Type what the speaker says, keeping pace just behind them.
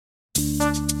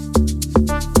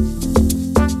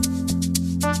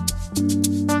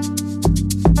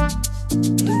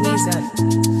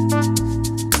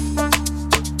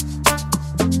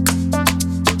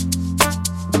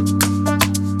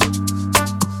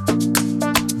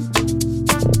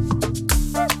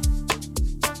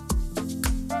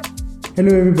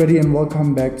Hello, everybody, and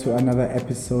welcome back to another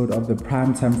episode of the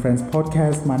Primetime Friends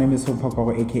podcast. My name is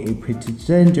Sopakoro, aka Pretty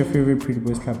Jen, your favorite Pretty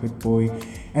Boys Club It boy.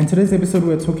 And today's episode,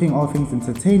 we're talking all things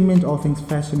entertainment, all things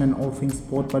fashion, and all things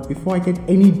sport. But before I get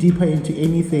any deeper into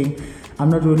anything, I'm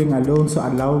not rolling alone, so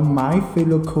allow my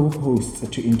fellow co-hosts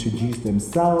to introduce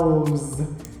themselves.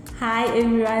 Hi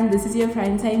everyone, this is your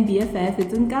Primetime BFF,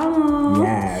 it's Ngamo.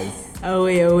 Yes. Oh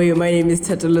wait, my name is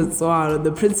Tatalatswalo,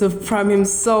 the Prince of Prime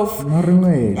himself. Not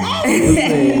really. We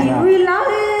love it.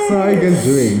 So how are you guys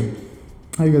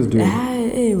doing?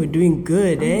 Hey, we're doing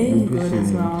good, eh? We're good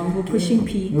as well. We're pushing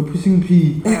P. We're pushing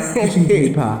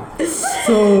paper.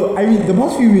 So, I mean, the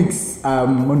past few weeks,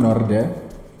 Monorde,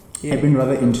 have been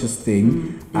rather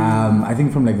interesting. I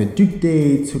think from like the Doek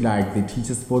Day to like the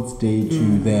Teacher Sports Day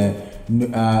to the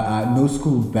no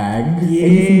school bag,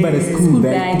 anything but a school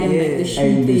bag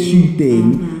and the shoe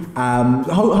thing.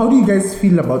 How do you guys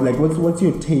feel about like what's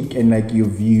your take and like your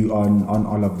view on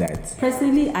all of that?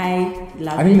 Personally, I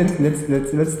love it. I think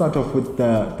let's start off with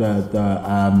the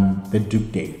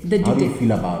Doek Day. How do you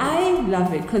feel about it? I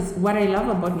love it because what I love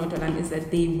about Notaland is that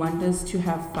they want us to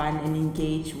have fun and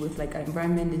engage with like our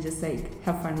environment and just like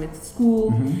have fun with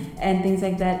school and things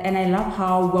like that. And I love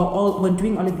how we're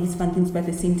doing all of these fun things but at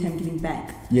the same time giving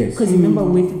back. Yes. Because remember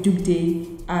with Doek Day,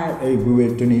 we were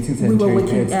donating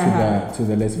sanitary pads to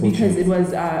the less fortunate. Because it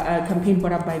was a campaign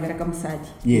brought up by Veraka Msadi.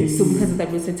 Yes. So because of that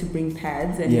we said to bring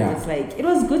pads and it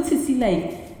was good to see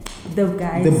like the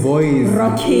guys, the boys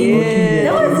rocking.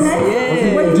 That was nice.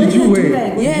 Yeah. What did you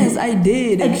wear? Yes, I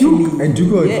did. A actually. Doek. A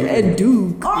Doek. A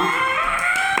Doek.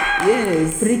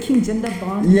 Yes. Breaking gender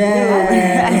bonds.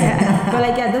 Yeah. But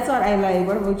like that's what I like.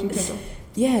 What about you, Kato?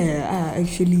 Yeah,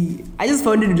 actually, I just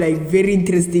found it like very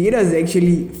interesting. It was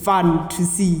actually fun to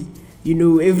see, you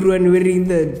know, everyone wearing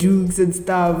the Dukes and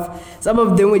stuff. Some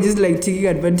of them were just like taking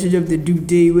advantage of the Doek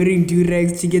Day, wearing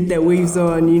Durex to get their waves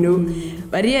on, you know.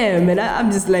 But yeah, man,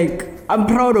 I'm just like, I'm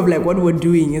proud of like what we're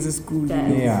doing as a school.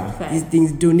 These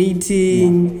things,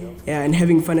 donating, and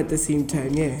having fun at the same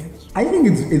time. Yeah. I think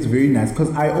it's very nice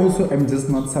because I also am just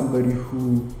not somebody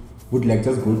who would like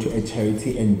just go to a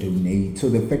charity and donate. So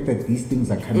the fact that these things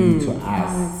are coming to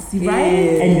us, right?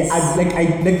 And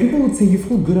I people would say you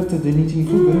feel good after donating, you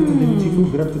feel good after donating, you feel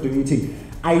good after donating.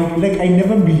 I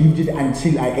never believed it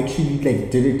until I actually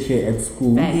like did it here at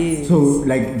school. Right. So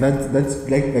like that's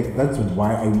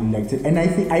why I really liked it, and I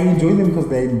think I enjoy them because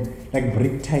they're like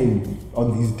break time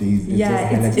on these days. It's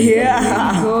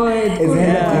Good.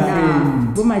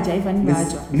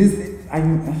 Listen, listen, I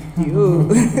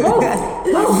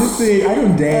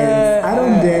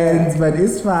don't dance, but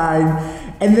it's fine.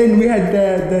 And then we had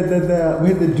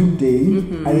the Doek Day,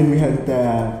 and then we had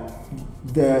the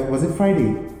was it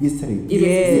Friday? Yesterday.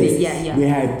 Yes. We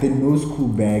had the no school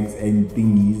bags and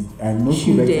thingies, and no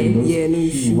school bags and no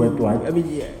shoe. What? I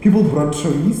mean, People brought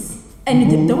trolleys.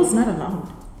 And that was not allowed.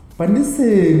 But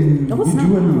listen, that was not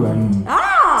allowed.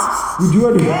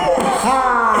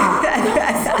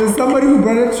 There's somebody who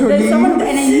brought a trolley. And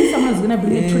I knew someone was gonna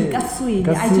bring a trolley.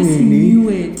 I just knew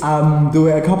it. There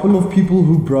were a couple of people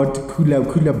who brought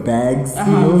cooler bags.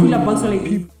 Cooler bags were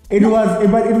like. It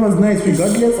was nice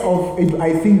regardless of it.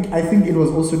 I think it was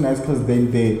also nice because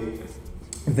then the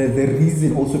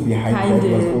reason also behind that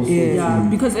was also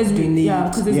because as we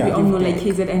all know, like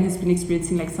KZN has been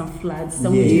experiencing like some floods.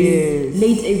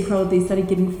 Late April they started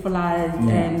getting floods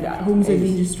and homes were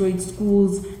being destroyed,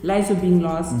 schools, lives were being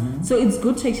lost. So it's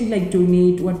good to actually like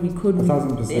donate what we could.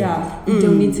 1,000%. We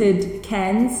donated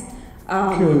cans.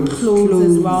 Clothes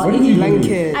as well.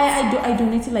 Blankets. I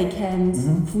donated like cans,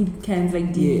 food cans,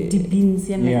 like the beans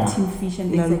and like tin fish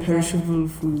and things non-perishable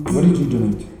foods. What did you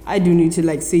donate? I donated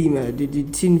like same the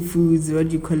tin foods. What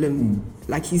do you call them?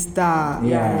 Lucky Star.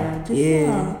 I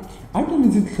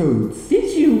donated clothes. Did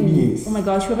you? Yes. Oh my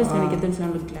gosh, whoever's gonna get them to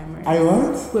look glamorous. I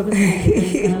what? Whoever's gonna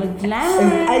get them to look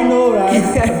glamorous. I know, right?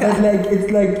 But like it's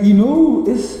like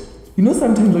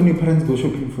sometimes when your parents go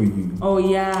shopping for you. Oh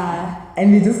yeah.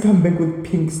 And they just come back with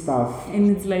pink stuff. And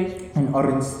it's like and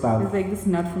orange stuff. It's like, this is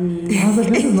not for me. I was like,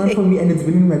 this is not for me, and it's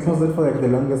been in my closet for like the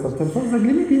longest of time. So I was like,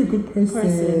 let me be a good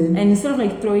person. And instead of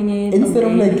like throwing it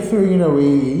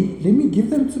away, let me give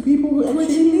them to people who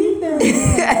actually need them.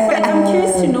 But I'm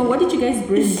curious to know, what did you guys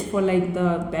bring for like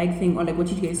the bag thing, or like what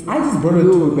did you guys bring? I just brought a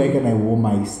tote bag and I wore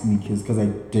my sneakers because I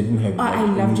didn't have. Oh, I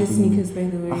loved your sneakers, by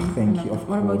the way. Thank you.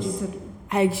 What about you, Ted?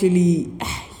 I actually,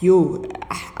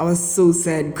 I was so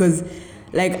sad because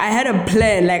like I had a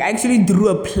plan, like I actually drew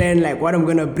a plan, like what I'm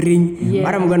gonna bring,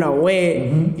 what I'm gonna wear,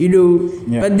 you know.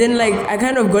 Yeah. But then like I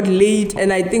kind of got late,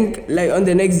 and I think like on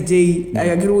the next day, I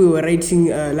agree we were writing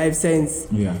life science.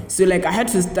 Yeah. So like I had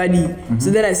to study. So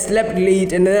then I slept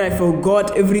late, and then I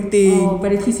forgot everything. Oh,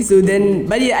 but at least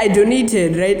but yeah, I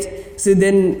donated, right? So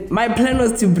then my plan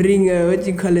was to bring what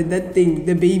you call it, that thing,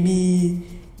 the baby.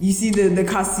 You see the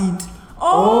car seat.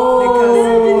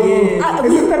 Yeah.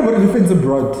 Isn't that what defense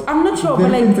brought? I'm not sure, The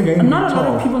but like defense again not a lot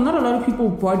of tall. people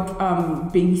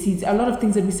bought baby seats. A lot of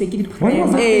things that we say get it What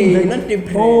was pram. it? Not the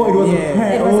pram. Oh, it was a Yeah.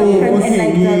 pram. It was Oh, a pram okay, and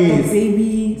like yes. the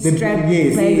baby The- strap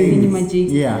yes, bag things. thingy magic.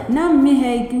 Yeah. Now me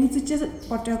hey, can you just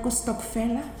what I call stock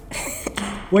fella?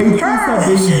 Wait, it's a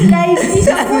baby. Guys, it's a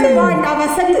good one.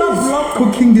 Abasadi ba block.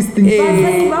 Cooking distinction.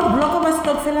 Abasadi ba block of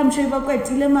stock fella. I'm sure you quite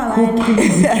Cooking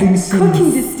distinction. Cooking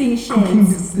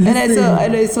distinctions. And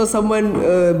I saw someone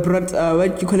brought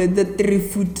what you call it, the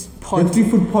 3-foot pot. The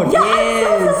 3-foot pot.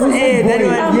 Yes, Boy, hey, that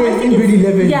one. yes, in grade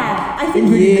 11. Yeah, I In think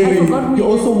grade I 11. forgot who He it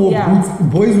also is. wore Yeah. boots.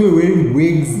 Boys were wearing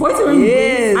wigs. Boys are wearing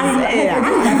Yes, I love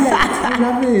I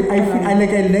love it. I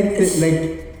like the,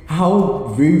 like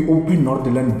how very open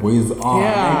Northern boys are.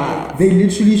 Yeah. Like, they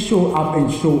literally show up and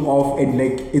show off, and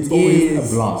like it's always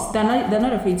Yes. a blast. They're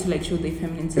not afraid to like show their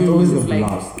feminine side. It's always a like,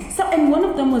 blast. So and one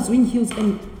of them was wearing heels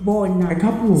and born. A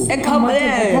couple. A couple,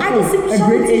 yeah. A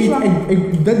grade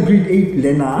 8, that grade 8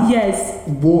 Lena. Yes.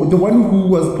 The one who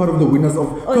was part of the winners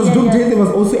of, because yeah, Doek yeah. Day there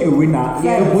was also a winner.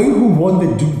 Yes. The boy who won the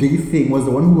Doek Day thing was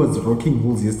the one who was rocking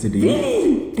heels yesterday.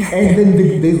 Really? And then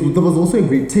there was also a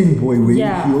grade 10 boy wearing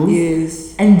heels.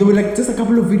 Yes. And there were like just a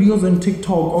couple of videos on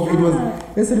TikTok of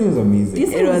yesterday was amazing.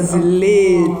 It was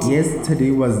late.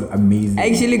 Yesterday was amazing. I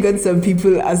actually got some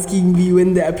people asking me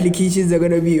when the applications are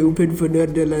gonna be open for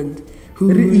Northern.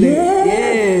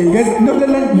 Yes. Guys,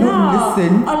 Northern, Yeah.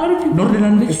 listen. A lot of people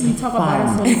Northern literally is talk fun. about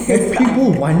us on Like,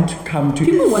 people want to come to.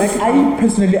 People want like to I come.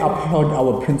 personally applaud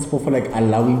our principal for like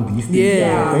allowing these things Yeah.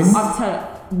 to happen. After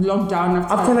lockdown,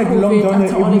 After like COVID, lockdown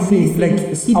after and all of these everything, like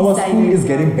things, he our decided, school is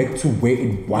getting back to where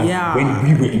it was Yeah. when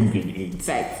we were in grade 8.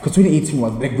 Facts. Because 2018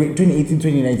 was like 2018,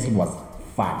 2019 was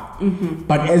fun.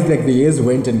 But as like the years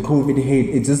went and COVID hit,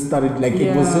 it just started like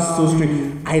it was just so strict.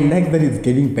 I like that it's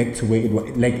getting back to where it was.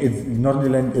 Like it's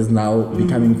Northern is now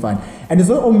becoming fun, and it's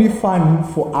not only fun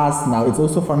for us now; it's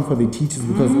also fun for the teachers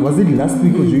because was it last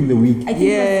week or during the week? I think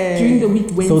it was during the week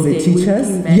Wednesday. So the when we teachers,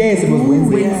 came back. yes, it was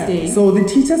Wednesday. Wednesday. So the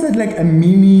teachers had like a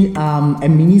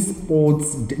mini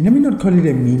sports. Let me not call it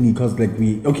a mini because like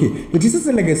the teachers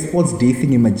had like a sports day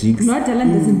thing in Magics.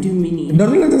 Northern doesn't do mini.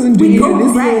 Northern doesn't do We it. go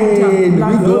Listen,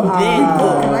 grind, we go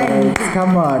grind.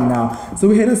 Come on now. So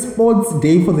we had a sports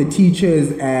day for the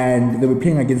teachers, and they were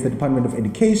playing against the Department of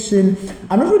Education.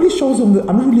 I'm not really sure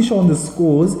on the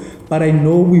scores, but I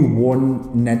know we won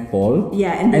netball.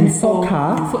 Yeah, and then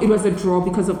soccer. it was a draw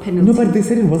because of penalty. No, but they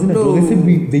said it wasn't a draw. They said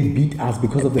they beat us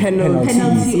because of the penalties.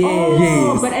 Penalty. Oh,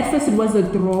 Yes. but at first it was a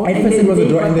draw. At and first then it was a they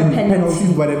draw, got and the then penalty.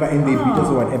 penalties, whatever, and they beat us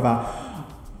or whatever.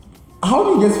 How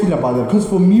do you guys feel about that? Because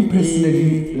for me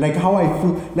personally, like how I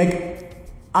feel, like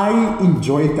I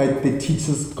enjoyed that the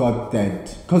teachers got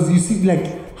that. Because you see,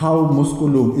 like how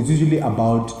Moskolo is usually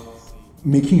about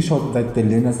making sure that the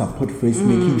learners are put first,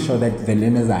 making sure that the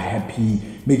learners are happy,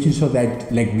 making sure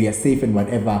that like we are safe and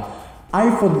whatever.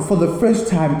 For the first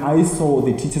time I saw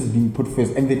the teachers being put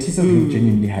first, and the teachers looked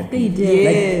genuinely happy. They did.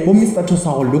 Like when Mr.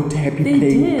 Tosao looked happy They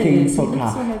did. playing They soccer.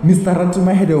 looked so happy. Mr.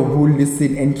 Ratuma had a whole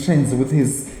listen entrance with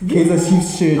his Kaiser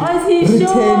Chiefs shirt. As he should.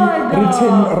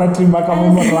 Written Ratuma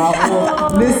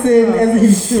Kamomorao. Listen, as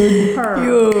he should.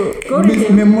 Yo. Go to Miss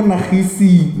him. Memo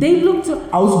Nahisi. They looked.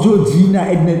 I was Georgina,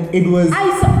 and it was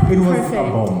Perfect. a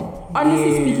bomb.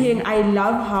 Honestly speaking, I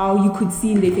love how you could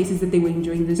see in their faces that they were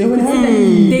enjoying this. They You were could see that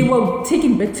happy. they were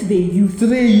taken back to their youth.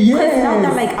 Today, Because now yes.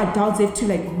 that like adults they have to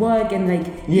like work and like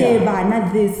Yeah. but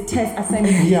not this test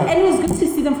assignment. Yeah. And it was good to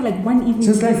see them for like one evening.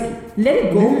 Just to like, let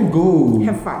it go. Let it go.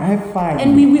 Have fun. Have fun.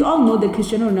 And we all know that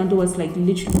Cristiano Ronaldo was like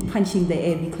literally punching the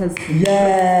air because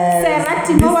Yes.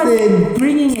 Serratimo was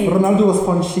bringing it. Ronaldo was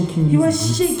fun shaking. He his was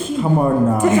boots. shaking. Come on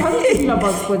now. How did you feel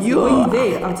about sports? Yo. Were you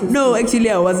there out of No, school? actually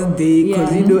I wasn't there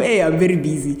because Yeah. I'm very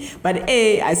busy. But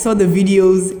I saw the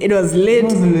videos. It was lit.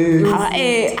 It was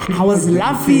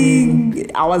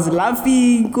lit. I was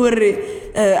laughing. Kore.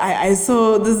 I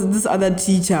saw this other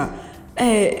teacher.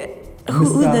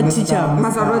 Who's that teacher?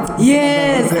 Mazaroti.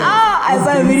 Yes. I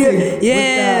saw a video.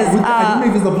 Yes. I don't know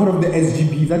if it's a part of the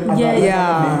SGB. That other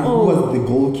Yeah. man who was the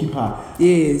goalkeeper.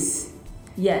 Yes.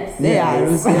 Yes. Yeah, I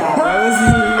was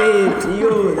late.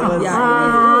 Yo, that was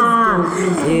Yeah,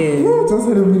 just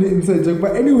had a minute inside joke.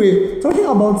 But anyway, talking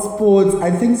about sports,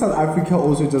 I think South Africa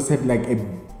also just had like a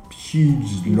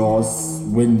huge loss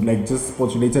when like just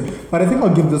sports related. But I think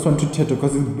I'll give this one to Teto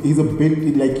because he's a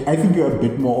bit like, I think you're a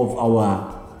bit more of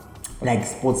our like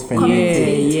sports fan.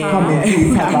 Commentator.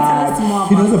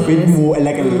 He knows a bit more,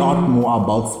 like a lot more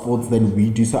about sports than we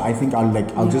do. So I think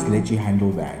I'll just let you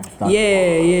handle that.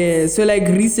 So like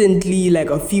recently, like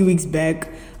a few weeks back,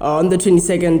 on the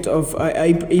 22nd of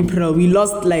April, we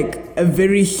lost like a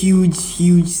very huge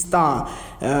star,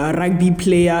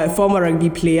 former rugby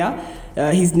player.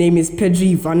 His name is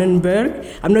Pedri Vandenberg.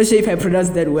 I'm not sure if I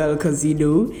pronounced that well because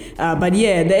but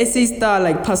yeah, the SA star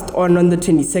like passed on the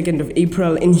 22nd of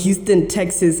April in Houston,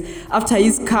 Texas, after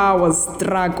his car was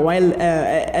struck while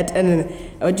at an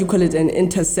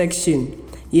intersection.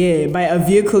 Yeah, by a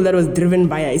vehicle that was driven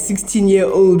by a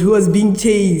 16-year-old who was being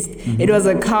chased. It was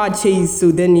a car chase. So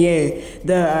then,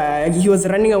 he was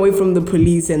running away from the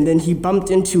police and then he bumped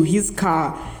into his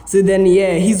car. So then,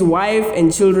 his wife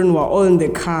and children were all in the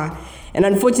car. And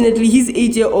unfortunately, his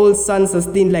 8-year-old son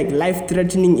sustained like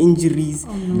life-threatening injuries.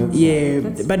 Oh, no.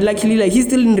 But luckily, like he's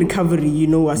still in recovery,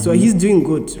 so he's doing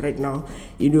good right now,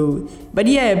 But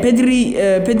yeah, Pedri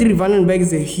Vandenberg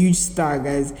is a huge star,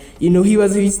 guys. He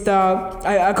was a huge star.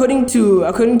 According to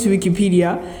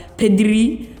Wikipedia,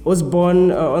 Pedri was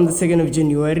born on the 2nd of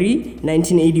January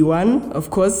 1981. Of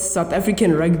course, South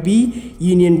African rugby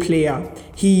union player.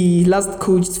 He last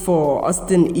coached for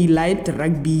Austin Elite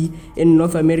Rugby in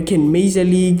North American Major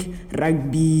League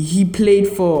Rugby. He played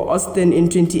for Austin in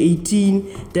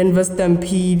 2018, Denver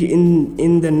Stampede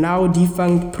in the now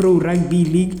defunct Pro Rugby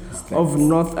League of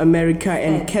North America,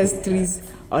 and Castries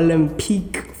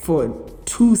Olympique for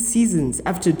 2 seasons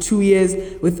after 2 years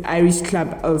with Irish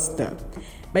club Ulster.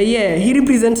 But yeah, he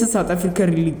represented South Africa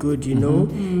really good,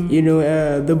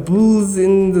 the Bulls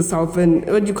in the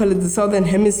the Southern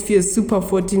Hemisphere Super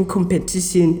 14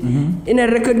 competition in a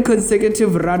record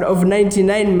consecutive run of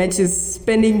 99 matches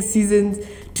spanning seasons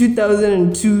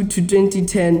 2002 to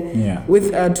 2010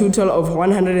 with a total of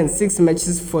 106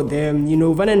 matches for them.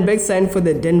 Vandenberg signed for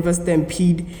the Denver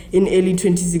Stampede in early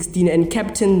 2016 and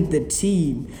captained the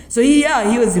team. So he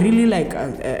was really like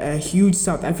a huge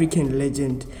South African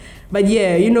legend. But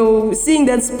yeah, seeing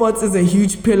that sports is a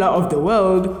huge pillar of the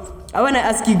world, I want to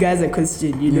ask you guys a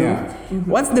question,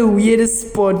 What's the weirdest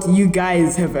sport you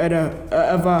guys have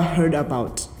ever heard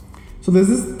about? So there's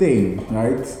this thing,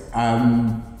 right?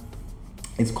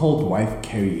 It's called wife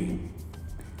carrying.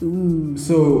 Ooh.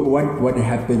 So what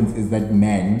happens is that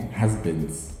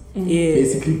husbands,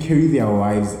 basically carry their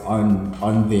wives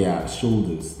on their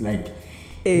shoulders. Like,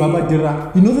 Baba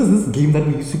Dira, there's this game that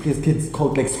we used to play as kids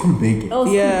called like School Bake. Oh,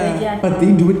 yeah. But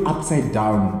they do it upside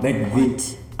down. Like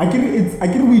I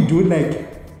get we do it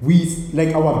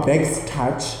like our backs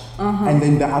touch, and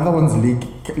then the other one's leg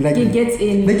like it gets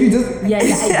in. Like you just I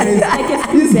can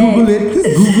please Google it.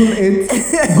 Google this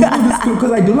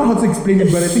because I don't know how to explain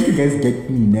it, but I think you guys get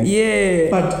me next.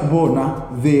 Yeah. But Bona,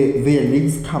 their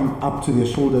legs come up to their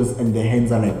shoulders and their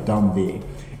hands are like down there.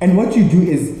 And what you do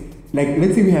is, like,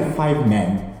 let's say we have 5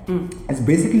 men. It's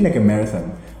basically like a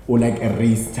marathon or like a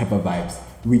race type of vibes.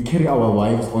 We carry our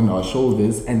wives on our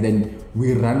shoulders and then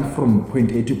we run from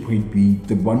point A to point B.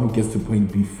 The one who gets to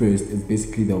point B first is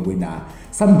basically the winner.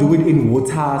 Some do it in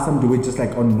water, some do it just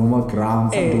like on normal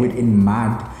ground, some do it in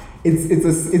mud. It's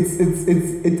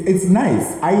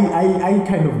nice. I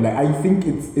kind of like. I think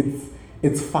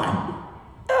it's fun.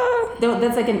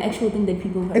 That's like an actual thing that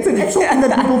people. It's an actual thing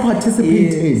that people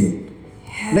participate in.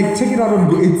 Like, check it out on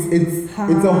Google.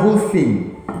 It's a whole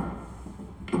thing.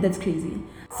 That's crazy.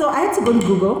 So I had to go to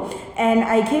Google and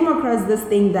I came across this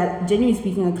thing that, genuinely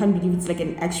speaking, I can't believe it's like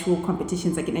an actual competition.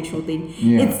 It's like an actual thing.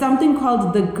 Yeah. It's something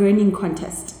called the gurning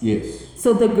contest. Yes.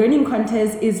 So the gurning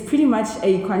contest is pretty much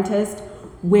a contest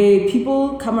where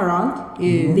people come around,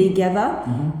 they gather,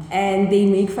 and they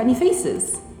make funny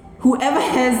faces. Whoever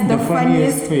has the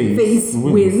funniest face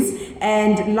wins.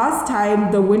 And last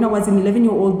time, the winner was an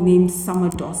 11-year-old named Summer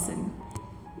Dawson.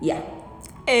 Yeah.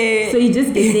 So you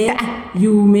just get there,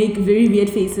 you make very weird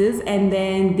faces, and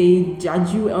then they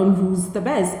judge you on who's the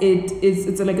best.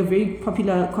 It's like a very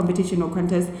popular competition or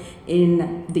contest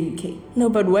in the UK. No,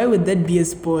 but why would that be a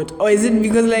sport? Or is it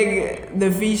because like the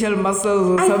facial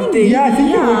muscles or something? I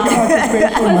think you're working out the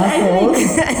facial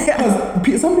muscles.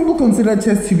 Because some people consider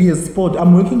chess to be a sport.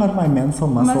 I'm working out my mental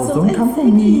muscles. Don't come for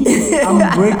me. I'm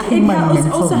working my mental muscles.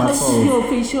 It also helps your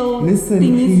facial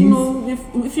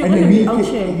thingies, if you're going to be out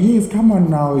here. Yes, come on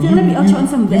now. If you're going to be out here on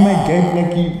some you might get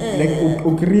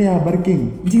Okrea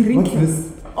barking. What's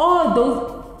this? Oh,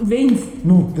 those veins.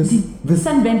 No, this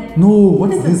sunburn. No,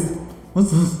 what's this?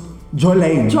 What's this?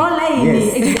 Jawline.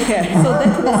 Yes. Exactly. So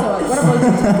that's what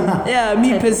about you? Yeah,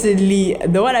 me personally,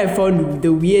 the one I found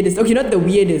the weirdest, okay, not the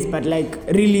weirdest, but like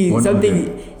really One of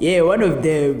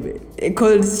them,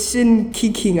 called shin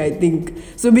kicking, I think.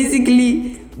 So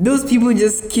basically, those people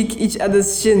just kick each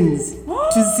other's shins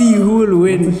to see who will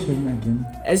win. What's a shin again?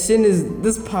 A shin is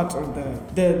this part of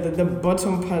the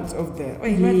bottom part of the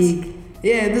Leg.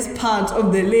 Yeah, this part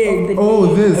of the leg.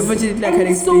 This. Unfortunately, I And can't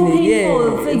it's so explain it. painful.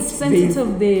 Yeah, It's like it's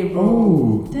sensitive there, bro.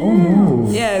 Oh no.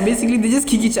 Yeah, basically they just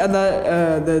kick each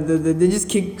other. They just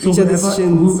kick So each other's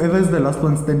shins. whoever's the last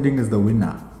one standing is the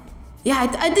winner. Yeah,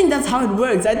 I think that's how it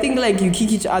works. I think like you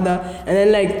kick each other, and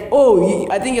then like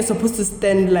I think you're supposed to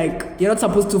stand like you're not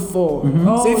supposed to fall.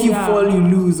 So if you fall, you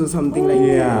lose or something like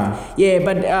that. Yeah,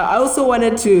 but I also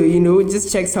wanted to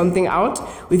just check something out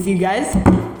with you guys.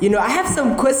 I have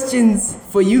some questions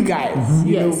for you guys.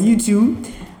 You two.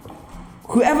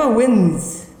 Whoever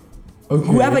wins. Okay.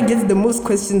 Whoever gets the most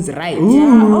questions right.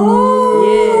 Ooh.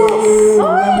 Yes.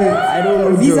 Love it. I don't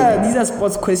know. These are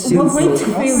sports questions. We're going to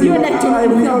fail. You're not doing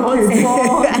anything about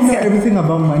sport. I know everything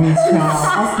about money, child.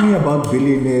 Ask me about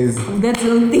billionaires. That's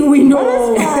the only thing we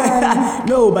know.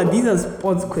 No, but these are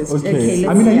sports questions. Okay,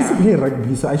 I mean, I used to play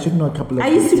rugby, so I should know a couple of I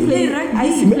used to questions. play rugby. I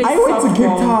used to play I went to Cape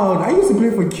softball. Town. I used to play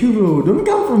for Kuro. Don't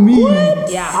come for me.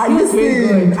 Yeah, he was very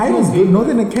good. I was good.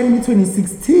 Northern Academy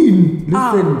 2016.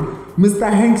 Listen,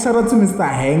 Mr. Hank. Shout out to Mr.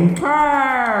 Hank.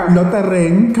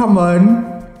 Lottering, come on.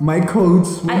 My coach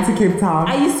went to Cape Town.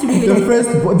 I used to play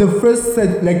the first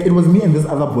set, like it was me and this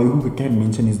other boy who we can't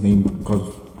mention his name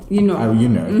because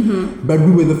But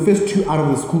we were the first two out of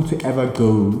the school to ever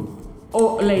go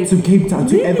to Cape Town,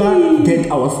 to ever get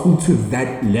our school to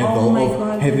that level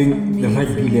of having the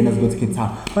rugby learners go to Cape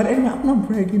Town. But anyway, I'm not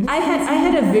bragging. I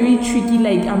had a very tricky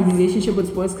relationship with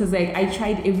sports because I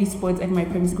tried every sport at my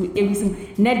primary school, every single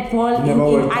netball.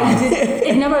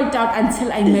 It never worked out until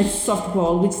I met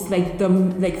softball, which is like the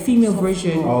female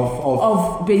version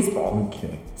of baseball.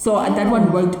 Okay. So that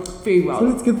one worked very well. So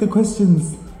let's get the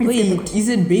questions. Wait, you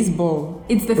said baseball?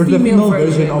 It's the female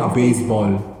version of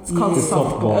baseball. It's called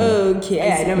softball. Okay,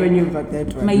 I never knew about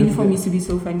that one. My uniform used to be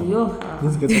so funny.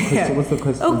 Let's get the question. What's the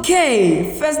question?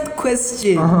 Okay, first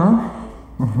question.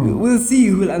 We'll see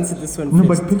who will answer this one first. No,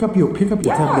 but pick up your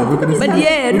tablet. But it's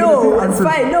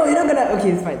fine. No, you're not gonna.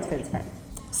 Okay, it's fine.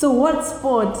 So, what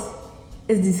sport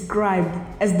is described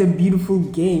as the beautiful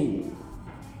game?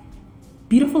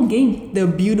 Beautiful game. The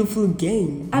beautiful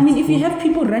game. I mean, if you have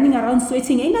people running around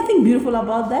sweating, ain't nothing beautiful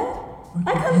about that.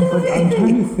 I can't think of I'm anything.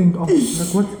 trying to think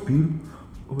of what's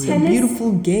beautiful. The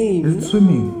beautiful game. Is it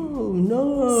swimming?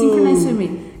 No. Synchronized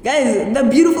swimming. Guys, the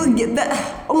beautiful game.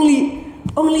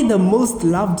 Only the most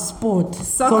loved sport.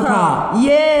 Soccer.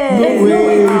 Yeah. No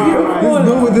way.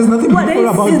 There's nothing beautiful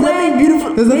about it. There's nothing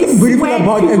beautiful. There's nothing beautiful sweat,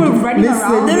 about people it. running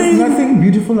around. There's nothing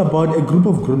beautiful about a group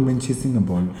of grown men chasing a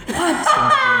ball.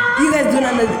 You guys don't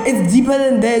understand. It's deeper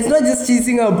than that. It's not just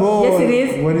chasing a ball. Yes, it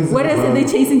is. What is it What else are about? they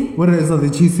chasing? What else are they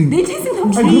chasing? They're chasing some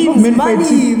A group dreams. of men Money.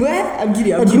 fighting. What? I'm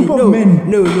kidding. A group of men.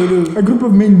 No. A group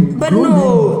of men. But grown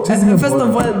no. men chasing a First ball.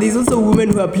 of all, there's also women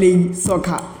who are playing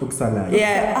soccer. Oksala.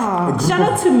 Yeah. Shout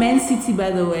out to Man City,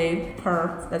 by the way.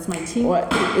 That's my team.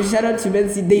 What? Shout out to Man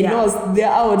City. They Yeah. lost.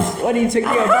 They're out. What are you talking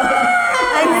about?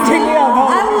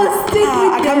 I will stick with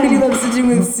I can't them. believe I'm sitting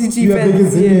with City You are big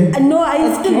as fans. in. No,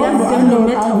 I still love them no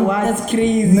matter what. That's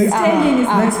crazy.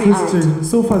 Next question.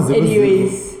 So far, 0-0.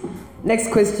 Anyways,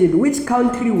 next question. Which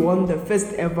country won the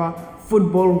first ever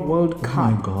football World Oh Cup?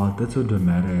 my god, that's so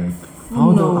dramatic. How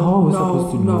are we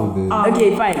supposed to know this?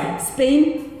 Okay, fine.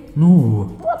 Spain.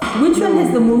 No. Which one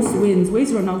has the most wins?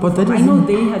 Where's Ronaldo? But that from? I know isn't-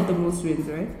 they had the most wins,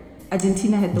 right?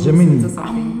 Argentina had the Germany. most wins or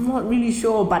something. I'm not really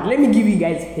sure, but let me give you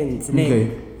guys hints.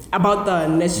 Okay. About the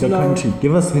The national country.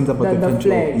 Give us hints about the the country.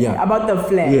 flag. Yeah. About the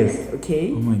flag. Yes.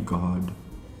 Okay. Oh my god.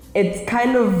 It's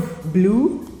kind of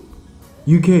blue,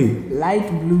 UK. light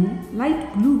blue.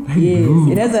 Light blue. Yes,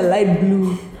 blue. it has a light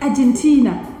blue.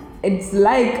 Argentina. It's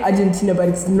like Argentina, but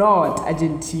it's not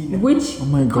Argentina. Which? Oh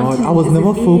my god. continent I was is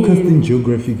never it focused in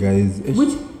geography, guys.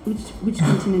 Which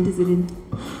continent is it in?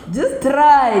 Just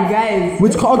try, guys.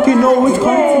 Which continent?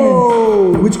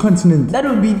 Which continent? That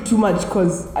would be too much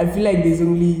because I feel like there's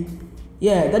only.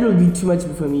 Yeah, that would be too much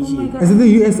for me Oh my here. god. Is it the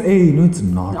USA? No, it's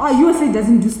not. USA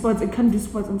doesn't do sports. It can't do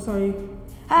sports. I'm sorry.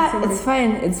 It's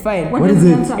fine. It's fine. What does is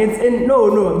it? answer? It's in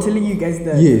no. I'm telling you guys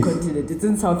the Yes. continent. It's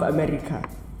in South America.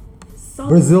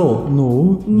 Brazil?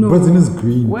 No. No. Brazil is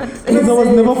green. What? Because I was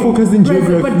never focused in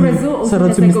geography. But Brazil also Shout out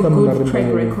has to like a Mr. good Mandarin track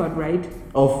Mandarin. record, right?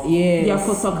 Of Yes. Yeah,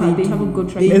 for soccer they have a good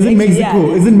track They- Is record. it Mexico?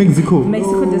 Yeah. Is it Mexico?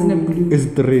 Mexico doesn't have blue. Is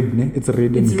it red? Ne? It's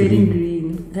red It's and red green. and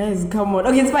green. Guys, come on.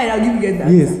 Okay, it's fine. I'll give you guys that.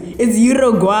 Yes. It's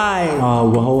Uruguay.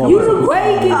 Wow.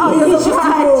 Uruguay. You guys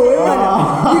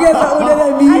are older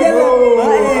than me.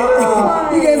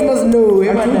 You guys must know. I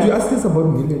told you, ask us about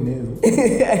millionaires.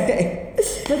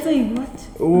 That's like what?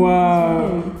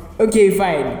 Wow. Okay,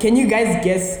 fine. Can you guys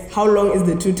guess how long is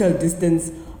the total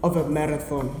distance of a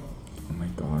marathon? Oh my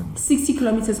god. 60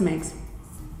 kilometers max.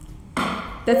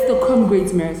 That's the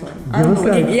Comgrades marathon. I don't know.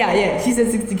 Okay, yeah. She said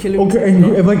 60 kilometers. Okay, and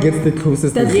whoever gets the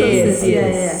closest. That's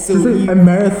Yes. So So a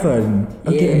marathon.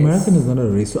 Okay, Yes. a marathon is not a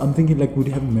race. So I'm thinking like, would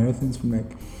you have marathons from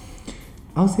like,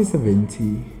 I'll say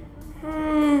 70.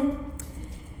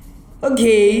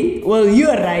 okay, well, you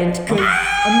are right. Cause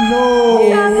No.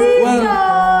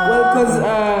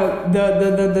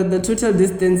 because the total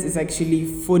distance is actually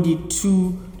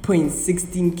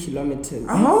 42.16 kilometers.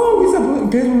 How are we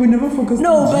supposed? Guys, we never focus.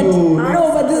 No,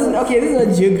 on but this is okay. This is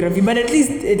not geography, but at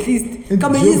least,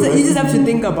 come on, you just have to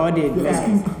think about it.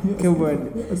 Come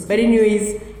on. But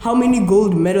anyways, how many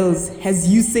gold medals has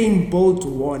Usain Bolt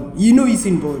won? You know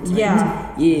Usain Bolt, right?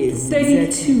 Yeah. Yes.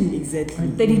 32. Exactly.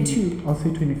 32. I'll say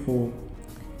 24.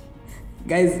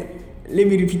 Guys, let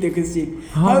me repeat the question.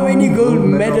 How many gold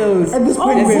medals? At this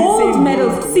point, has we're Usain gold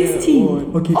medals, Bolt 16.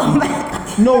 won? Okay.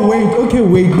 No, wait. Okay,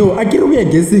 wait. No, I get we are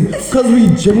guessing because we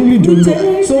genuinely don't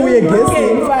know. So we are guessing.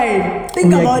 Okay, fine.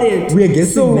 Think about it. We are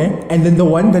guessing, So, and then the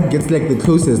one that gets like the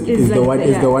closest Is is the like one the-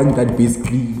 is yeah. the one that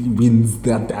basically wins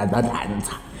that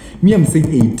answer. Me, I'm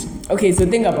saying 8. okay, so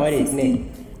think about it. 60. Ne?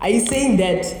 Are you saying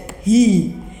that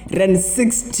he ran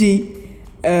 60?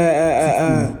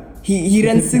 He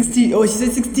ran 60. Oh, she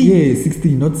said 60. Yeah,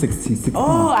 60, not 60. 60.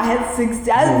 Oh, I had 60.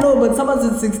 I don't know, but someone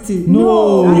said 60.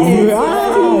 No. I had 60.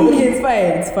 Ah. Okay,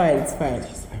 it's fine.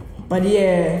 But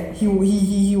yeah,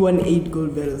 he won 8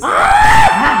 gold medals. I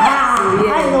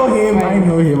know him. fine. I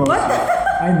know him.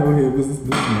 I know him. This is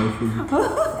my thing.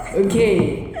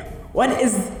 Okay, what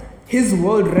is his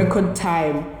world record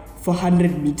time for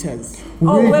 100 meters?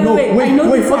 Oh, wait, I know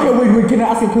this okay, one. wait. Can I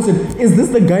ask you a question? Is this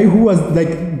the guy who was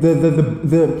like the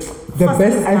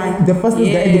Fastest guy. best, the fastest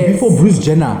guy Yes. before Bruce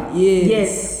Jenner?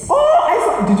 Yes. Oh, I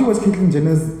saw. Did you watch Caitlyn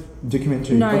Jenner's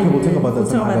documentary? No, okay, we'll talk about that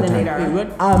some other time. later. Wait,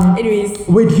 what? Um, Anyways,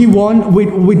 Wait, he won. Wait.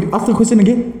 Ask the question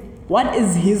again. what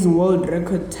is his world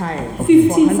record time? 15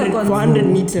 for 100, seconds. For 100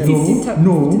 meters.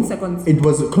 15 seconds. It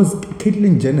was because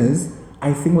Caitlyn Jenner's,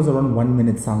 I think, was around 1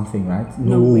 minute something, right?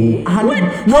 No way.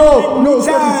 100 No.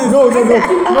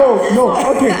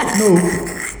 Okay, no.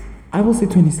 I will say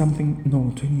 20 something.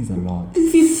 No, 20 is a lot.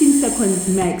 15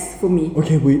 seconds max for me.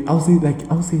 Okay, wait. I'll say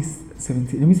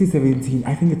 17. Let me say 17.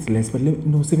 I think it's less, but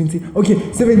 17.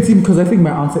 Okay, 17 because I think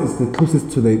my answer is the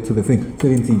closest to the thing.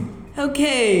 17.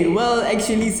 Okay, well,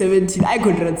 actually 17. I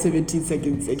could run 17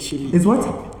 seconds, actually. Is what?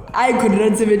 I could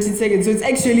run 17 seconds, so it's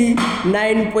actually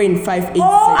 9.58 Oh seconds.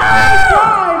 my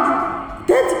god!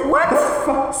 That's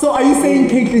what? So are you saying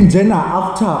Caitlyn Jenner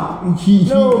after he?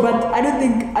 No, but I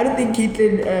don't think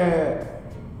Caitlyn.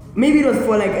 Maybe it was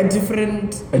for like a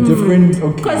different.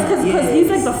 Okay. Because he's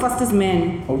like the fastest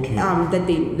man. Okay. That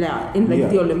they in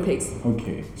the Olympics.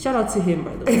 Okay. Shout out to him,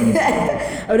 by the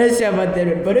way. I'm not sure about that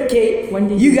one, but okay. One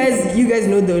day You guys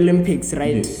know the Olympics,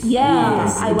 right? Yes. Yeah,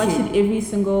 Yes, I watch okay. it every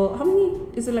single. How many?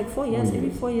 Is it like 4 years? Every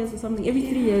 4 years or something? Every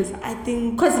 3 years? I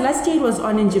think. Because last year it was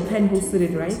on in Japan, hosted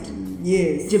it, right?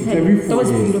 Yes. Japan. Every 4 That was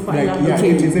years. beautiful. I Like, love yeah,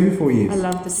 it. it's every 4 years. I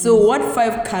love this. So what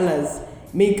 5 colors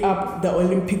make up the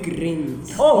Olympic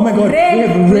rings? Oh my god, red, we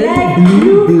have red, black,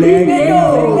 blue, black,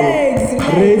 yellow.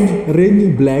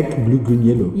 red, black, blue, green,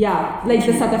 yellow. Yeah, like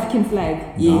the South African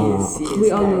flag. Yes.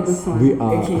 We all know this one. We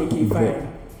are. Okay, fine.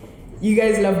 You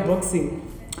guys love boxing.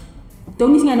 The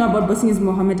only thing I know about boxing is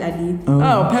Muhammad Ali.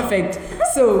 Oh, perfect.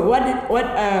 So what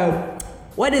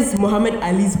is Muhammad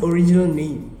Ali's original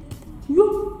name?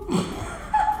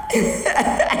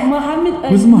 Muhammad Ali.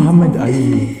 Who's Muhammad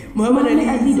Ali? Muhammad Ali.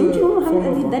 Don't you know Muhammad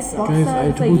Ali? That boxer. Guys, I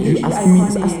it's like told you. literally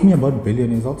Ask iconic. me about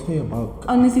billionaires. I'll tell you about.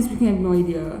 Honestly speaking, I have no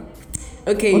idea.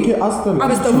 Okay. Okay, ask them.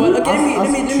 First of all, okay, let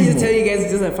me Ask just Timo. tell you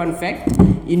guys just a fun fact.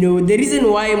 You know, the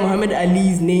reason why Muhammad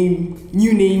Ali's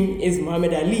new name is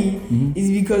Muhammad Ali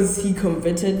is because he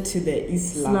converted to the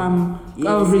Islam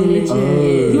Religion.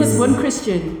 Yes. He was born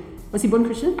Christian. Was he born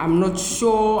Christian? I'm not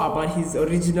sure about his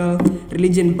original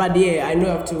religion, but yeah, I know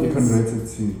He afterwards. converted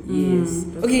to. Yes.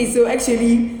 Okay, so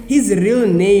actually, his real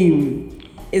name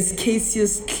is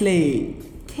Cassius Clay.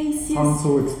 Cassius. Sounds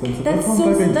so expensive. That's sounds so.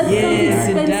 like a- That's Yes, so it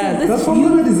expensive. does. That That's sounds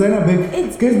like a designer bag.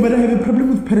 It's- Guys, but I have a problem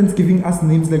with parents giving us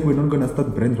names like we're not gonna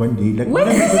start brands one day. Like, what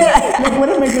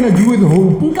am I gonna do with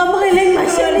hope? Nkamoreleng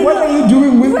Mashele. What are you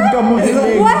doing with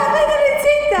Kamohele? What am I gonna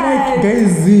take that? Like,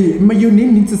 guys, your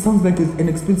name needs to sound like an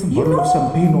expensive bottle of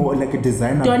champagne or like a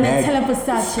designer bag. Donatella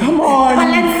Versace. Come on.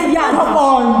 Balenciaga. Come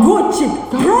on. Gucci.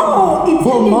 Bro,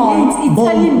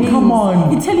 Italian names. Come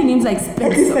on. Italian names like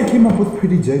At least I came up with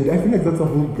Pretty Jane. I feel like that's a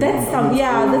whole brand. That's some.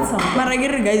 But I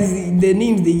get it, guys, the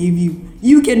names they give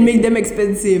you can make them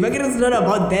expensive. I guess it's not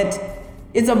about that.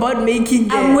 It's about making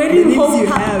I'm the wearing names Hope you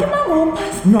Pass.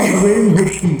 have. No, I'm wearing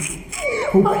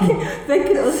Hope. Okay, that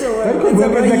could also work. That could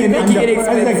work as like you an making it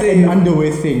expensive.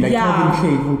 underwear thing. Like Yeah.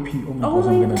 Calvin Klein, Hope. Oh my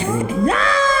gosh, I'm gonna do it.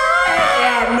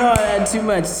 Yeah, no, too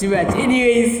much.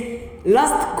 Anyways,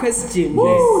 last question.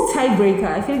 Woo, tiebreaker.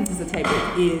 I feel like this is a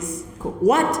tiebreaker. Yes. Cool.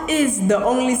 What is the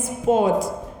only sport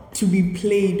to be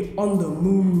played on the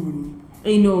moon?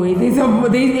 Ain't no way. There's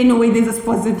a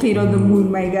sport that played on the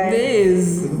moon, my guy. There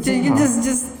is. You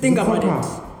just think about it.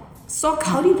 Soccer.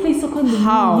 How do you play soccer on the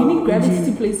How? moon? You need gravity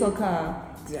to play soccer.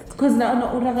 Exactly. Because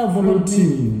now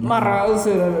Floating. Mara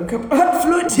also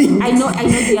floating. I know the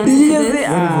answer Did you to just this. say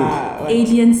what?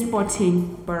 Alien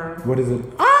spotting. Burr. What is it?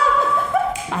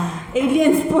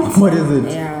 Alien spotting. What is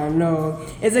it? Yeah, no.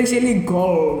 It's actually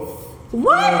golf.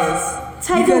 What? Yes.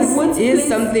 Tiger Because Woods here's plays-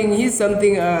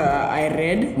 something I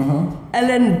read.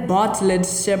 Alan Bartlett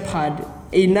Shepard,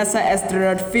 a NASA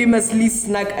astronaut, famously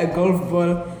snuck a golf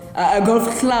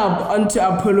club onto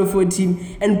Apollo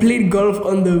 14 and played golf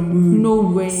on the moon. No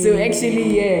way. So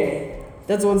actually, yeah,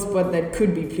 that's one sport that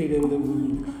could be played on the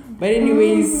moon. But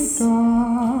anyways,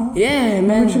 yeah,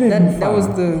 man, Actually, that was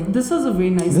the. This was a very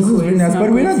nice This is very quiz. nice, but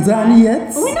we're not done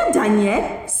yet. We're not done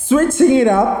yet. Switching it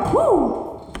up.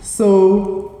 Woo.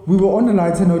 So we were on a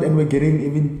lighter note and we're getting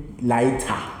even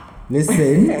lighter.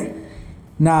 Listen.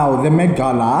 Now, the Met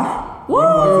Gala. Woo. When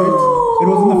was it? It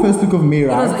was on the first week of May,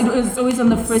 right? It was always on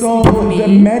the first So week of May. the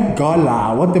Met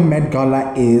Gala, what the Met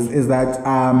Gala is that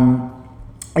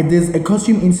there's a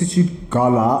Costume Institute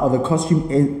Gala or the Costume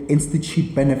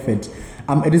Institute benefit.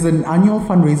 It is an annual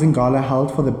fundraising gala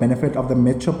held for the benefit of the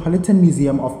Metropolitan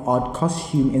Museum of Art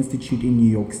Costume Institute in New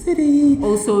York City.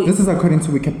 Also, this is according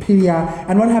to Wikipedia.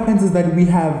 And what happens is that they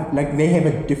have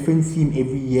a different theme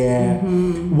every year.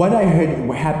 What I heard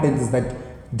what happens is that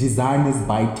designers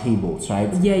buy tables, right?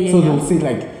 So they'll say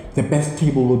like the best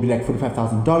table will be like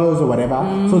 $45,000 or whatever.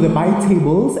 So they buy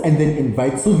tables and then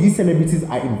invite. So these celebrities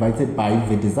are invited by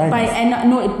the designers.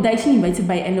 They're actually invited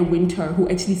by Anna Wintour, who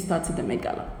actually started the Met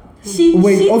Gala. She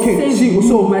invites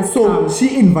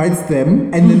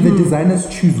them and then the designers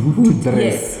choose who to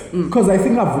dress. Because I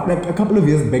think I've like a couple of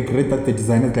years back read that the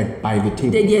designers like buy the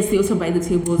table. They also buy the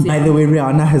tables. By the way,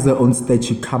 Rihanna has her own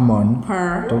statue. Come on.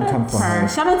 Don't come for her.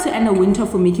 Shout out to Anna Wintour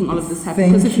for making all of this happen.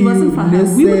 Thank Because if it wasn't for her,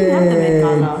 we wouldn't have the Met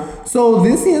Gala. So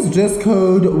this year's dress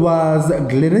code was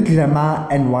glitter, glamour,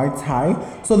 and white tie.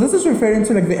 So this is referring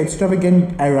to like the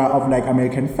extravagant era of like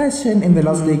American fashion in the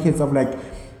last decades of like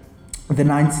the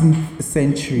 19th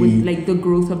century. With like the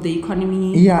growth of the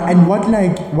economy. Yeah, and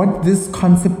what this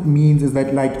concept means is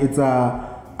that like it's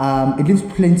it leaves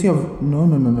plenty of no.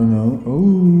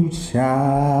 Oh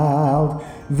child.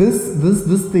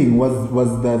 This thing was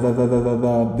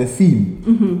the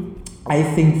theme. I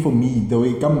think for me, the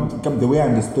way I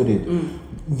understood it,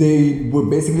 they were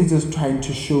basically just trying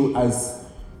to show us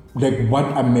like what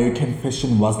American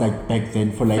fashion was like back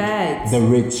then for like the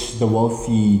rich, the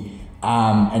wealthy,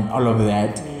 and all of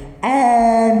that.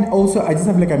 And also I just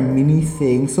have like a mini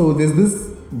thing. So there's this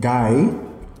guy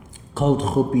called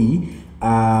Hopi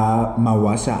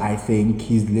Mawasha, I think.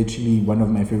 He's literally one of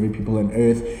my favorite people on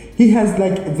earth. He has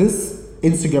like this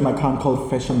Instagram account called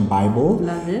Fashion Bible.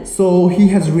 Love it. So he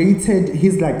has rated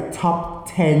his like top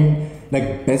 10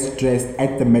 like best dressed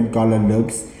at the Met Gala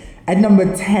looks. At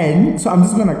number 10, so I'm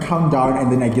just gonna count down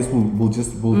and then I guess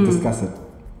we'll discuss it.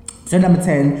 So number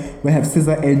 10, we have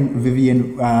SZA and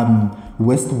Vivienne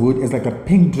Westwood. It's like a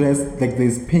pink dress, like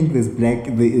there's pink, there's black,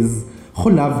 there is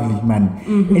lovely, man.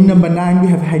 In number 9, we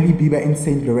have Hailey Bieber and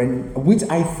Saint Laurent, which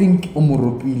I think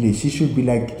Omoropile, she should be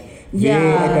like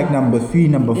there at like number 3,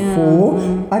 number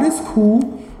 4. But it's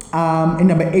cool. In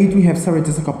number 8, we have Sarah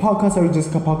Jessica Parker. Sarah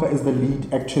Jessica Parker is the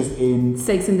lead actress in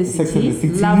Sex and the City.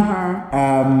 Love her.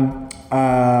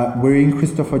 Wearing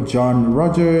Christopher John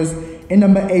Rogers. In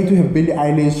number 8, we have Billie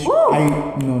Eilish. No.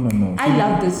 I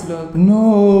love this look.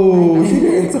 No.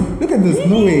 Look at this.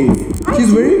 No way.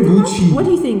 She's wearing Gucci. What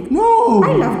do you think? No.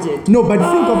 I loved it. No, but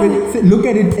think of it. Look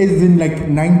at it as in like the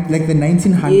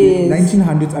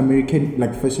 1900s American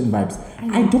like fashion vibes.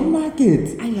 I don't like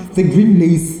it. I loved the green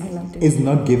lace I loved it. is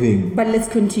not giving. But let's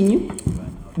continue.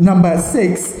 Number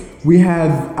 6, We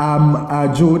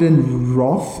have Jordan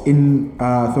Roth in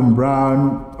Thom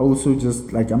Brown. Also,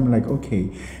 just like I'm like, okay.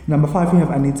 Number 5, we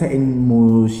have Anita in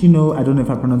Moschino. I don't know if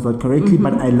I pronounced that correctly,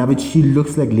 but I love it. She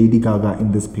looks like Lady Gaga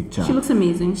in this picture. She looks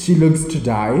amazing. She looks to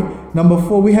die. Number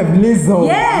 4, we have Lizzo.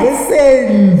 Yes.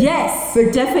 Listen. Yes,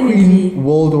 Sick definitely. Queen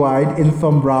worldwide in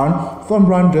Thom Brown. Thom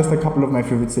Brown dressed a couple of my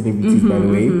favorite celebrities, by the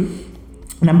way.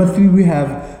 Number 3, we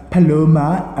have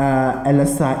Paloma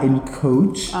Elasa in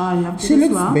Coach. Oh, I love She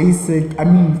looks basic. I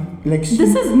mean, like this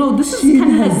is kind of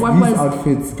like what these was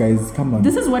outfits, guys. Come on.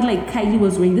 This is what like Kylie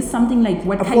was wearing. This is something like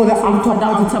what Kylie for the was wearing after for the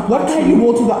party. after What party. Kylie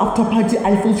wore to the after party,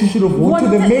 I feel she should have worn to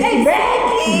the main event.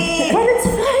 Exactly. But it's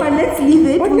fine. But let's leave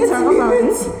it. But We'll let's talk leave about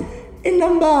it. In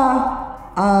number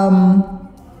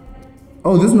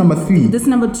oh, this is number 3. This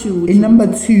number 2. In number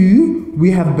 2,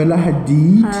 we have Bella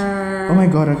Hadid. Oh my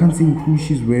god, I can't see who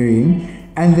she's wearing.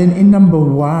 And then in number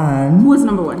 1, Who was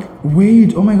number 1?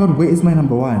 wait, oh my god, where is my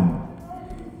number 1?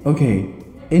 Okay,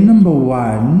 in number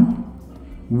 1,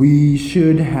 we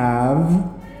should have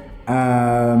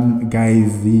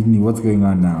guys, what's going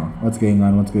on now? What's going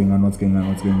on?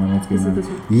 this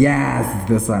one? Yes, it's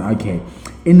this one. Okay.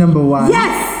 In number 1.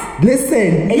 Yes!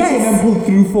 Listen, Yes. H&M pulled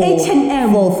through for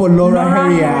H&M. for Laura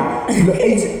Harrier.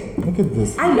 Look at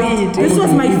this. I love it. This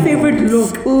was my favorite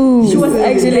look. Ooh, She was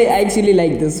I actually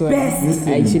like this one. Best. Listen,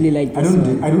 I actually like this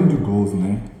one. I don't do goals,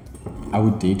 man. I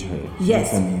would date her.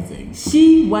 Yes. That's amazing.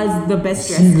 She was the best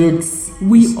She dressed. looks.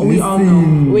 We all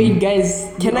know. Wait,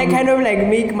 guys, can I kind of like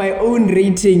make my own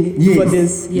rating for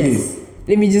this? Yes.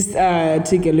 Let me just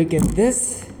take a look at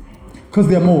this. Because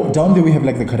there are more. Down there we have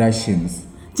like the Kardashians.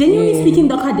 Genuinely speaking,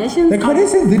 the Kardashians. The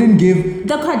Kardashians didn't give.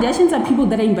 The Kardashians are people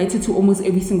that are invited to almost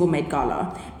every single Met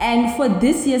Gala. And for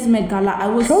this year's Met Gala, I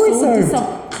was Chloe so served.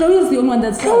 disappointed. Chloe is the only one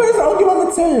that's Chloe is the only one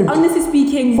that served. Honestly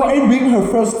speaking, For it being her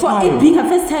first for time. it being her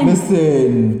first time.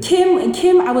 Listen.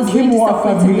 Kim, I was very Kim wore a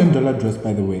disappointed. $5 million dress,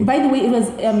 by the way. By the way, it was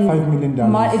 $5 million.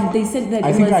 They said that I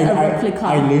it think was I a replica.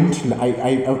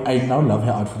 I now love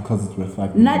her outfit because it's worth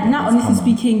 $5 million. Not honestly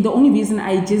speaking, the only reason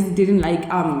I just didn't like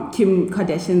Kim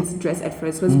Kardashian's dress at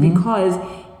first was because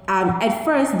at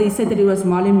first they said that it was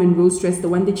Marilyn Monroe's dress, the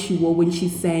one that she wore when she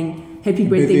sang Happy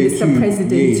Birthday, Mr.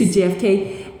 President to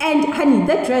JFK. And honey,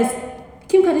 that dress,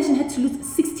 Kim Kardashian had to lose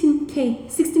 16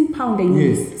 pounds, I know.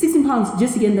 Yes. 16 pounds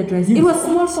just to get in the dress. Yes. It was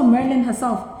small for Marilyn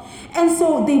herself. And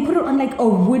so they put it on like a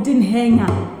wooden hanger.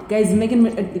 Guys, Marilyn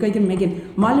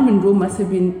Monroe must have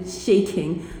been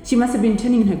shaking. She must have been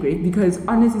turning in her grave because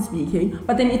honestly speaking,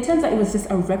 but then it turns out it was just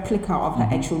a replica of her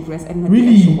actual dress and not the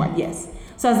actual one. Yes.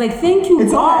 So I was like, thank you.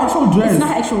 It's not her actual dress. It's not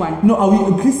her actual one.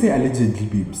 No, please say allegedly,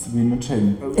 babes. We're not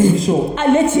trying. Are sure?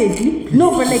 Allegedly. No,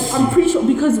 but like I'm pretty sure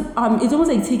because it's almost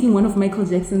like taking one of Michael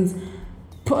Jackson's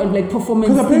performance.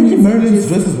 Because apparently things Marilyn's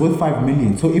dress is worth $5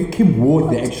 million. So if Kim wore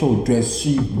the actual dress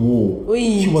she wore,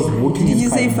 Wait, she was working. did you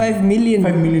say $5 million?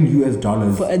 $5 million US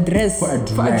dollars For a dress. For a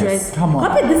for a dress. Come on.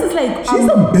 But this is like She's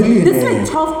a billionaire. This is like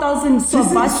 12,000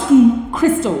 Swarovski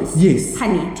crystals. Yes.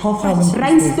 Honey. 12,000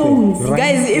 rhinestones.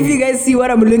 Guys, if you guys see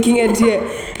what I'm looking at here,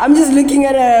 I'm just looking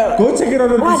at a. Go check it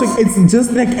out on What? TikTok. It's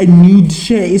just like a nude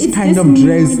share-ish It's kind just of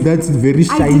dress nude. that's very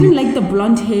I shiny. didn't like the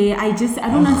blonde hair. I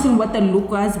don't understand what the look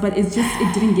was, but it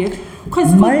didn't give.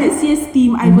 Because for this year's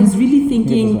theme, I was really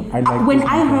thinking, I like when this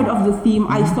I one. heard of the theme,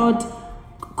 I thought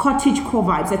cottagecore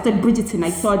vibes. I thought Bridgerton.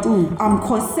 I thought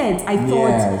corsets. I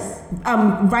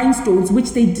thought rhinestones,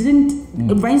 which they didn't.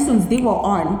 Rhinestones they were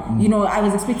on. You know, I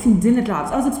was expecting dinner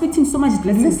gloves. I was expecting so much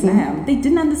glitz and Listen, glam. They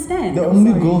didn't understand. The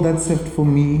only girl that's left for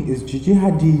me is Gigi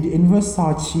Hadid in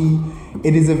Versace.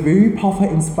 It is a very Puffer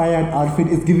inspired outfit.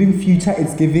 It's giving future.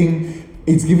 It's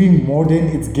giving modern.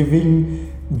 It's giving.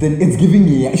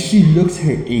 Yeah, she looks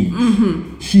her age.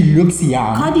 She looks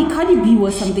young. Cardi B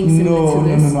was something similar to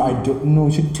this. No, I don't know.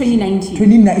 2019.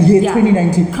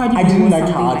 2019. Cardi I B didn't was like her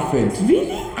something like outfit. that.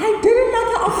 Really? I didn't like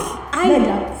her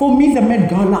outfit. For me, the Met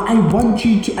Gala, I want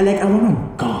you to, I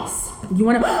want to gasp. You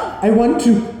wanna? I want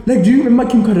to, do you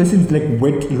remember Kim Kardashian's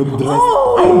wet look dress?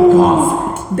 I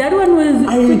gasped. That one was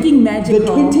freaking magical. The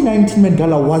 2019 Met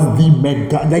Gala was the Met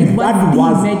Gala. It was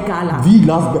the Met Gala.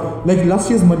 The last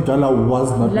year's Met Gala was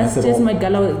not nice Last at year's all. Met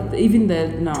Gala, even the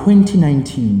no.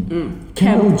 2019.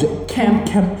 Kendall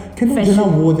Jenner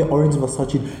wore the orange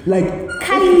Versace.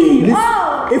 Kylie.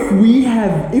 If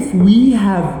we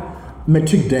have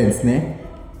metric dance, ne?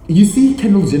 You see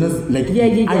Kendall Jenner's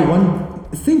Yeah.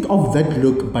 Think of that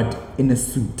look, but in a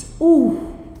suit. Ooh.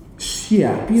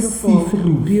 Sheer, Beautiful.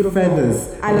 see-through, Beautiful.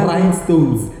 feathers, I love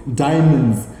rhinestones,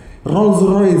 diamonds, Rolls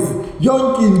Royce,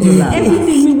 young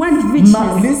Everything we want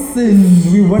richness.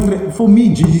 Listen, we want. For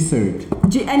me, Gigi served.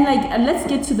 And like, let's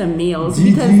get to the males.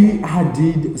 Gigi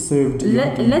Hadid served.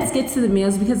 Let's get to the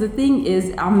males because the thing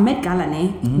is, Met Gala,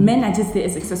 men are just there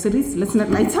as accessories. Let's not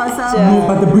lie to ourselves. No,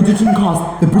 but the Bridgerton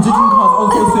cast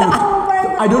also served.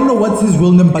 I don't know what's his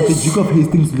real name, but the Duke of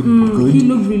Hastings looked good. He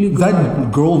looked really good.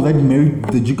 That girl that married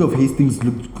the Duke of Hastings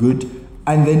looked good.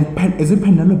 And then, is it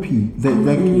Penelope?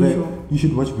 You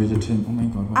should watch Bridgerton. Oh my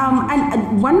god.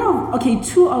 And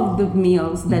two of the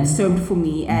meals that served for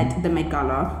me at the Met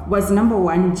Gala was number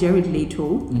one, Jared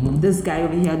Leto. This guy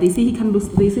over here. They say he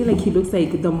looks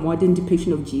like the modern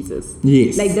depiction of Jesus.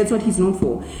 Yes. Like that's what he's known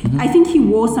for. I think he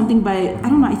wore something by, I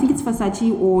don't know, I think it's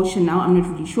Versace or Chanel, I'm not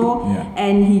really sure. Yeah.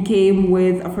 And he came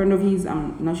with a friend of his,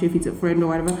 I'm not sure if it's a friend or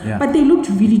whatever. Yeah. But they looked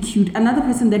really cute. Another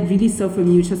person that really served for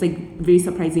me, which was like very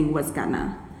surprising, was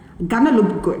Ghana. Ghana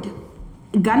looked good.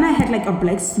 Ghana had like a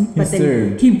black suit, but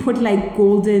then he put like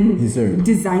golden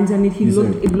designs on it.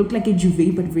 It looked like a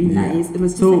juve, but very nice. It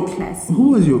was just like classy. Who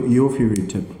was your favorite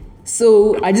tip?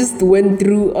 So I just went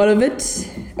through all of it.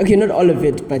 Okay, not all of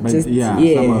it, but just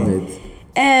some of it.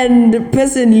 And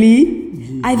personally,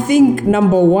 I think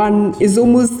number one is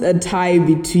almost a tie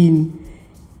between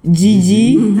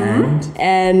Gigi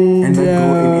and that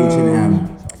girl in H&M.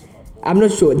 I'm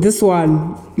not sure. This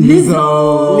one.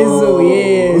 Lizzo,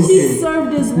 yes. She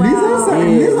served as well.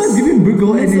 Lizzo's giving big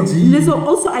girl energy. Lizzo,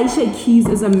 also Aisha Keys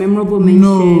is a memorable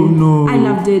mention. No. I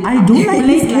loved it. I don't like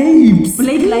these capes.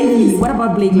 Blake Lively. What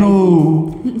about Blake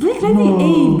Lively? Blake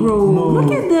Lively, bro. No.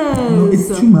 Look at this. No, it's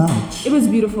too much. It was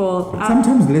beautiful.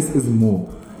 Sometimes less is more.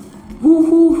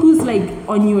 Who's like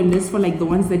on your list for like the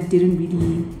ones that didn't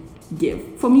really give?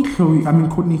 For me,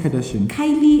 Kourtney Kardashian.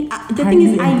 Kylie. The thing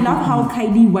is, I love how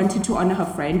Kylie wanted to honor her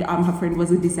friend. Her friend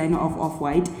was a designer of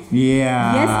Off-White.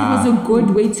 Yeah. Yes, it was a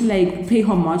good way to like pay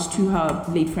homage to her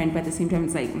late friend, but at the same time,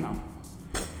 it's like no.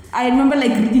 I remember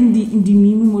like reading the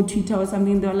meme or Twitter or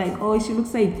something. They were like, oh, she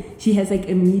looks like she has like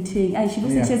a meeting. She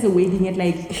looks like she has a wedding at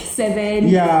like 7.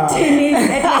 Yeah. 10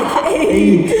 at like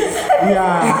 8.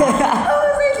 Yeah. I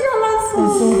was like, you're not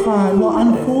It's so fun. Well,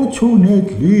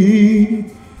 unfortunately,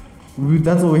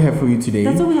 that's all we have for you today.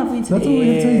 We've run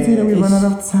out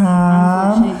of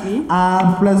time.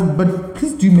 But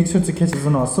please do make sure to catch us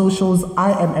on our socials.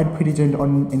 I am at PrettyJent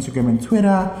on Instagram and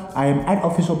Twitter. I am at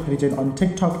Official PrettyJent on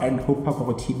TikTok and Hope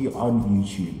Pakoko TV on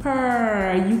YouTube.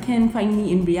 You can find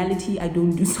me in reality. I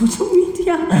don't do social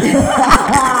media.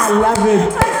 I love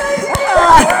it.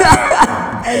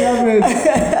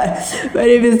 My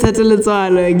name is Tata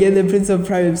Letswana, again the Prince of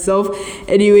Prime himself.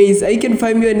 Anyways, you can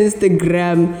find me on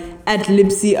Instagram at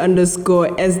Lipsy_S.A.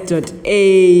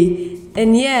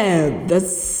 And yeah,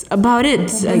 that's about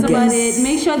it.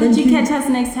 Make sure that you catch us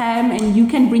next time and you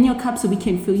can bring your cup so we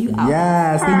can fill you up.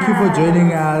 Yes, thank you for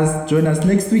joining us. Join us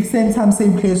next week, same time,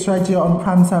 same place, right here on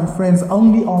Primetime Friends,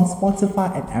 only on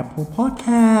Spotify and Apple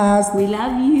Podcasts. We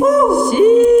love you.